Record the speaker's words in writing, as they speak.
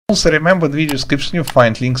Also remember, in the video description you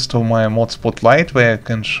find links to my mod Spotlight where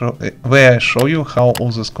I show you how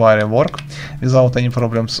all this query work without any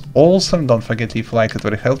problems. Also, don't forget, if you like it,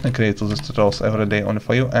 very help me create these tutorials every day only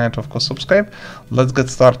for you, and of course subscribe. Let's get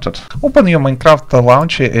started. Open your Minecraft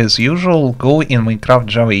launcher as usual, go in Minecraft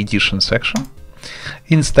Java Edition section,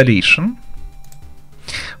 installation,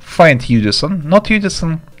 find Udisen, not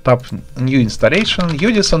Udisen, tap new installation,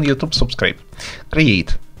 Udisen, YouTube, subscribe,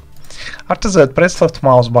 create. After that, press left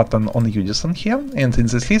mouse button on Udisen here, and in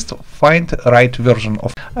this list find right version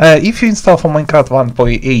of. If you install for Minecraft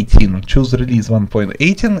 1.18, choose release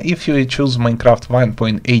 1.18. If you choose Minecraft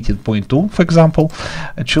 1.18.2, for example,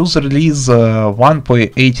 choose release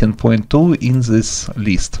 1.18.2 in this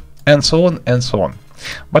list, and so on and so on.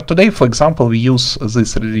 But today, for example, we use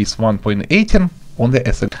this release 1.18 on the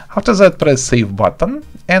asset. After that, press save button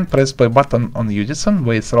and press play button on Udisen.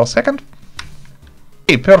 Wait for a second.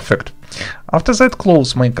 Okay, perfect. After that,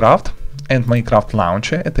 close Minecraft and Minecraft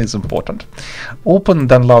launcher, it is important. Open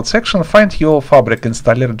download section, find your Fabric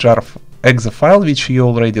installer jar.exe file, which you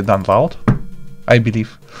already download, I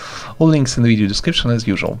believe. All links in the video description as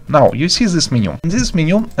usual. Now, you see this menu. In this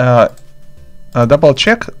menu, double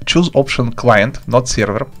check, choose option client, not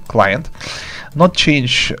server, client. Not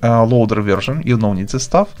change loader version, you don't need this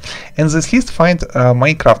stuff. In this list, find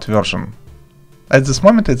Minecraft version. At this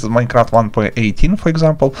moment it's Minecraft 1.18, for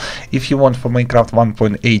example. If you want for Minecraft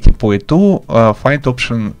 1.18.2, find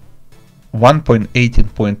option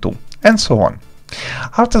 1.18.2, and so on.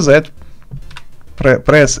 After that,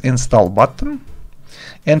 press install button,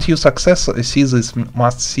 and you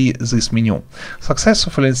must see this menu.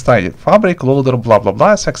 Successfully installed Fabric, loader, blah blah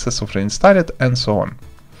blah, successfully installed, and so on.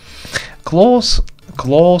 Close,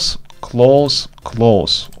 close, close,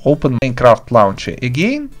 close. Open Minecraft launcher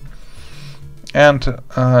again. And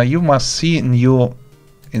you must see new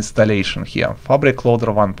installation here, Fabric Loader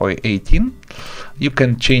 1.18. You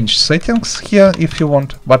can change settings here if you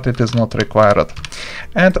want, but it is not required.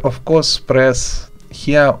 And of course, press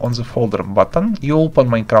here on the folder button, you open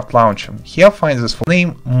Minecraft launcher. Here find this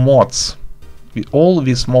name mods, all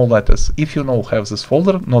with small letters. If you now have this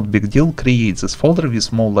folder, not big deal, create this folder with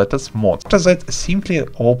small letters mods. After that, simply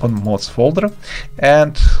open mods folder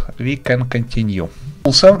and we can continue.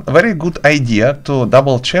 Also, very good idea to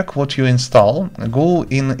double check what you install. Go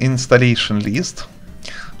in installation list,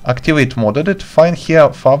 activate mod edit, find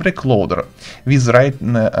here Fabric Loader with right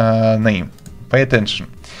name. Pay attention.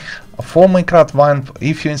 For Minecraft 1,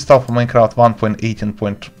 if you install for Minecraft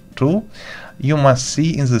 1.18.2, you must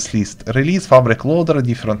see in this list release Fabric Loader,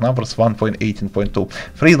 different numbers 1.18.2.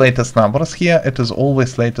 Three latest numbers here, it is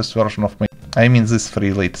always latest version of I mean these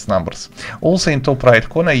three latest numbers. Also in top right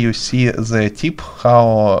corner you see the tip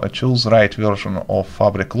how choose right version of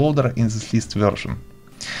Fabric Loader in this list version.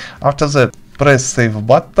 After that, press save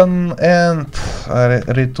button and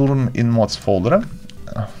return in mods folder.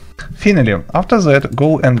 Finally, after that,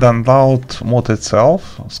 go and download mod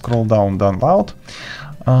itself. Scroll down, download.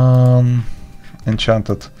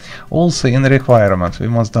 Enchanted. Also in requirement we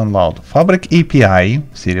must download Fabric API,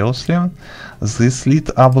 seriously, this lead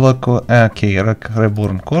block, okay,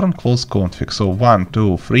 reborn corn, close config. So 1,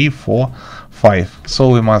 2, 3, 4, 5. So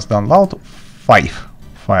we must download 5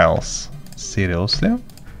 files, seriously.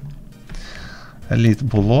 Lead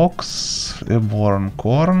blocks, reborn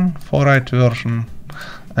corn for right version,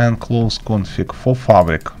 and close config for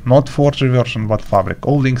Fabric, not Forge version but Fabric.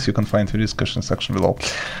 All links you can find in the discussion section below.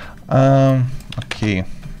 Okay,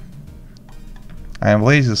 I am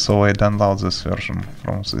lazy, so I download this version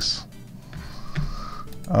from this.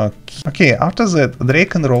 Okay, after that,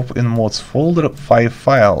 drag and drop in mods folder 5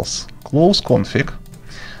 files: close config,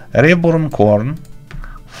 reborn corn,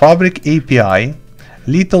 Fabric API,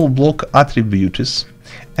 little block attributes,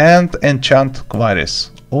 and enchant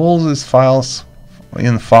queries. All these files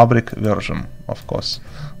in Fabric version, of course,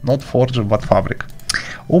 not Forge but Fabric.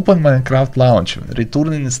 Open Minecraft launcher,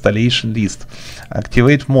 return installation list,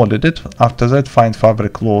 activate mod edit. After that, find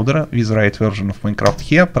Fabric Loader with right version of Minecraft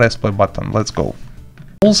here, press play button, let's go.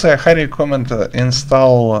 Also, I highly recommend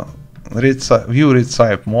install view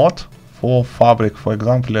retype mod for Fabric, for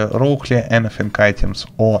example, raw clear anything items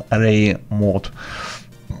or array mod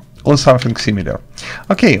or something similar.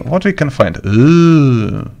 Okay, what we can find?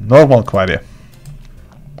 Normal query,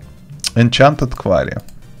 enchanted query,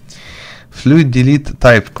 fluid delete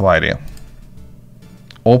type query,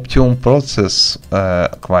 optimum process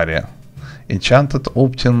query, enchanted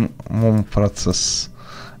optimum process,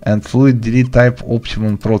 and fluid delete type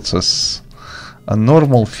optimum process, a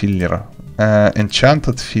normal filler,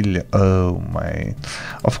 enchanted filler. Oh my!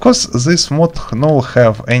 Of course, this mod no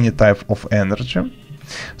have any type of energy,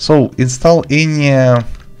 so install any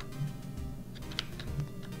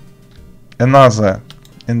another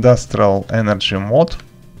industrial energy mod,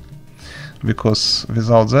 because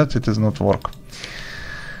without that it does not work.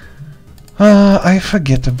 I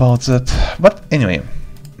forget about that, but anyway.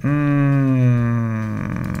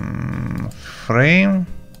 Frame,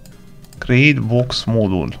 create box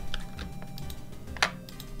module.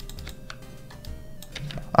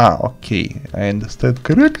 Okay, I understand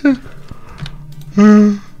correctly.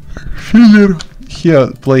 Filler.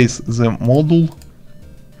 Here place the module,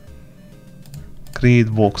 create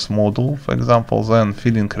box module, for example, then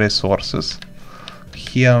filling resources.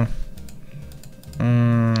 Here,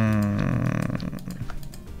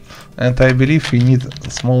 and I believe we need a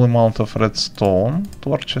small amount of redstone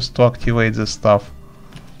torches to activate this stuff.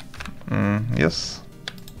 Yes,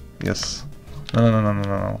 yes.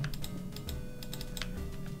 No.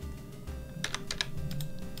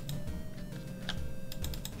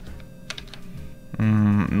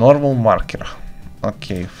 Normal marker.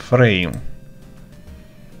 Okay, frame.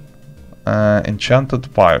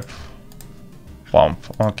 Enchanted pipe. Pump.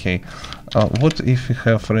 Okay. What if we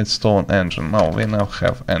have redstone engine? No, we now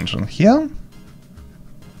have engine here.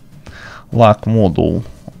 Lock module.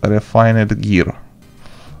 Refined gear.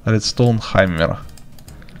 Redstone hammer.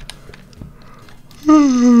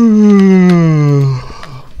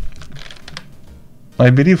 I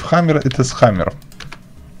believe hammer, it is hammer.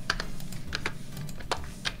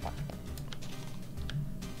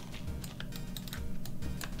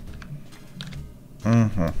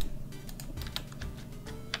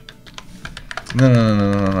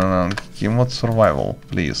 No. Game mode survival,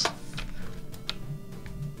 please.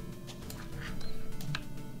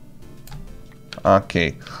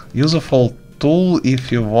 Okay. Useful tool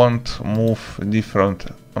if you want to move different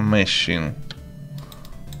machine.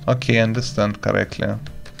 Okay, understand correctly.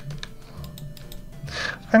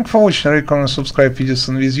 Thanks for watching. Recommend subscribe videos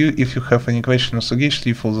and with you. If you have any question or suggestion,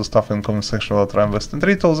 leave all the stuff in comment section. I'll try and best and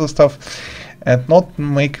read all the stuff. And not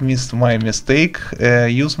make my mistake,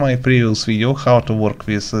 use my previous video how to work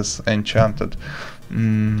with this enchanted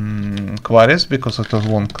quarries, because it was a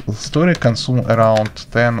long story, consume around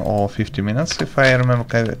 10 or 50 minutes if I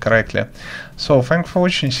remember correctly. So thanks for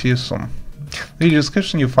watching, see you soon. In the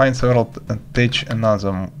description you find several tech and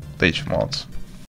other tech mods.